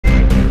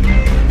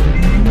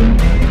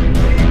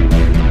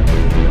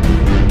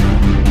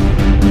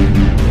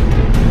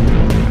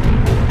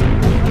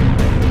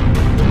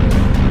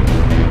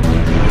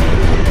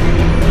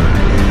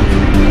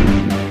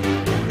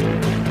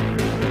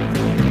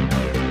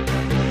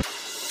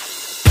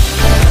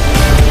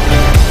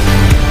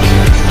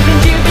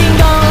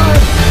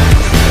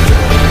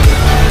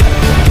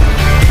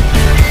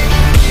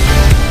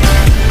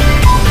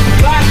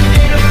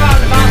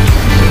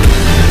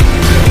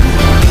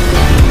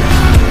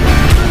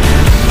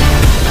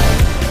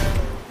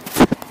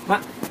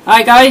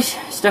Hi guys,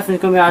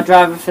 Stephan's going to be our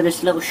driver for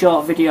this little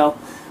short video.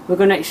 We're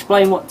going to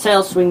explain what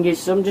tail swing is,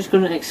 so I'm just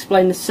going to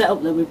explain the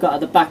setup that we've got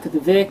at the back of the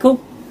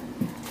vehicle.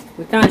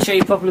 We can't show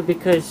you properly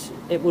because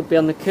it would be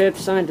on the curb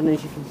side, and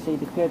as you can see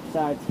the curb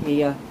side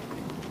here,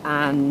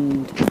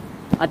 and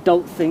I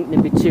don't think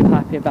they'd be too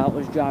happy about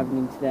us driving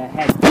into their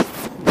head.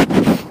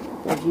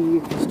 As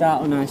you can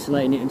start on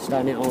isolating it and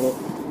starting it all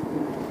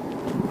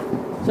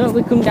up. So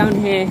we come down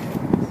here,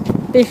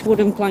 this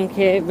wooden plank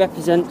here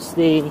represents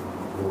the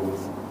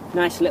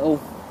nice little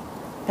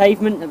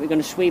pavement that we're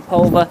going to sweep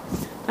over,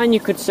 and you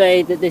could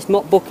say that this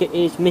mop bucket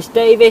is Miss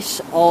Davis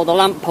or the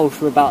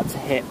lamppost we're about to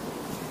hit.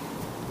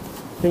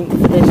 I think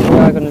for this we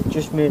are going to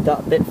just move that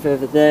a bit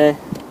further there.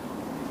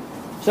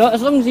 So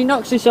as long as he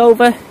knocks this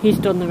over, he's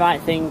done the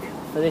right thing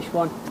for this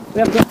one.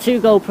 We have got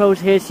two GoPros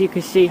here so you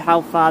can see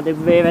how far the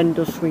rear end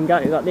does swing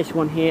out. We've got this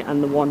one here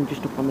and the one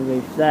just up on the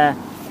roof there.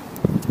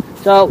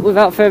 So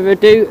without further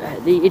ado,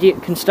 the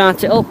idiot can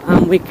start it up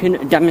and we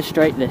can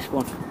demonstrate this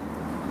one.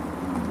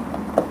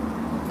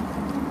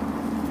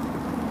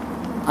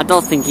 I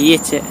don't think he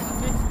hit it.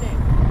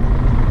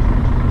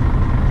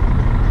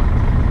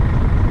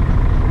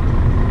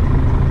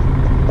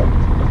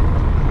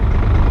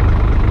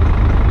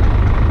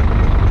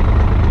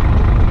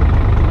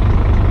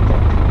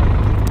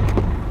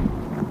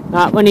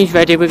 Right, when he's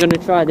ready we're going to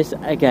try this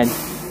again.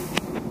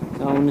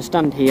 So I'm going to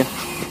stand here.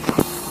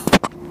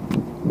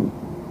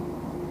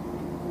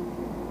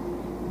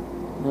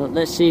 Well,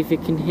 let's see if he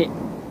can hit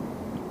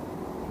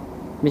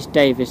Miss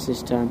Davis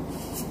this time.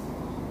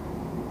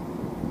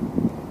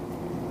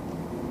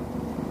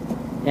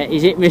 Yeah,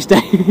 he's hit Miss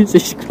Davis.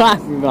 He's quite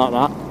happy about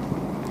that.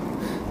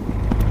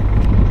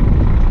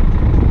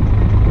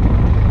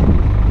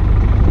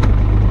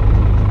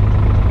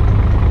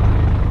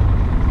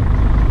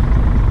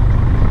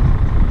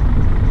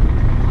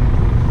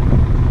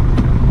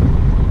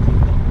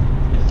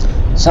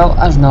 So,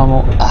 as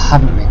normal, I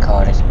haven't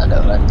recorded a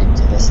little ending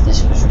to this.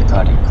 This was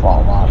recorded quite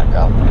a while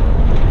ago.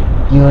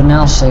 You will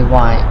now see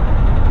why,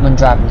 when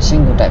driving a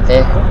single deck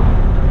vehicle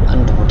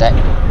and double deck,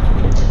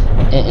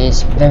 it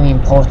is very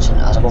important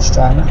as a bus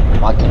driver,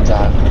 wagon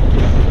driver,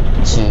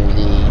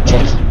 to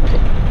checking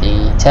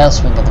the tail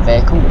swing of the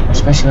vehicle,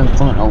 especially when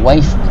pulling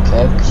away from the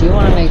curb, because you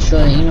want to make sure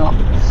that you're not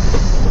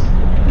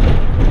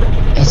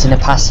hitting a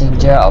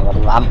passenger or a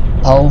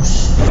lamp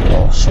post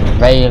or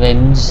some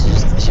railings.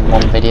 There's in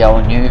one video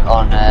on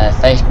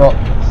Facebook.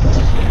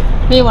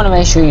 But you want to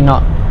make sure you're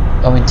not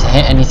going to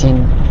hit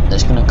anything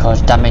that's going to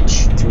cause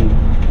damage to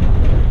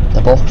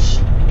the bus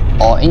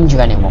or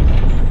injure anyone.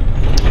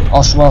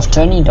 Also, whilst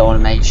turning, you don't want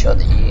to make sure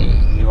that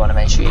you want to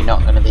make sure you're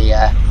not going to be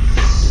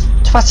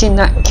twatting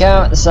that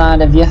car at the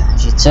side of you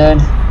as you turn,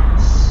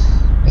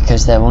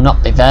 because they will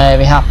not be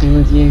very happy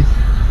with you.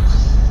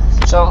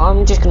 So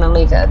I'm just going to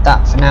leave it at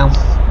that for now.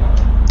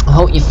 I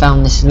hope you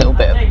found this little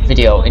bit of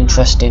video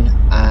interesting,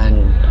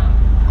 and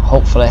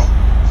hopefully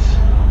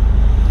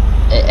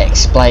it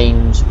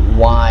explains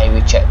why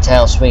we check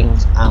tail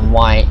swings and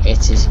why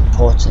it is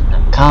important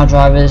that car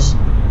drivers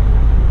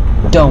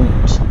don't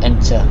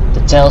enter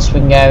the tail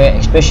swing area,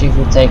 especially if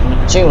you're taking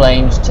up two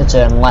lanes to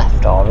turn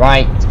left or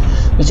right.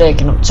 We're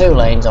taking up two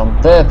lanes on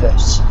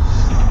purpose,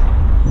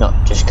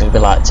 not just because we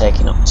like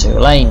taking up two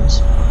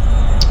lanes.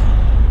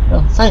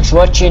 Well, thanks for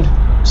watching.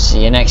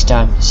 See you next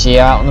time. See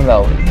you out on the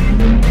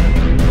road.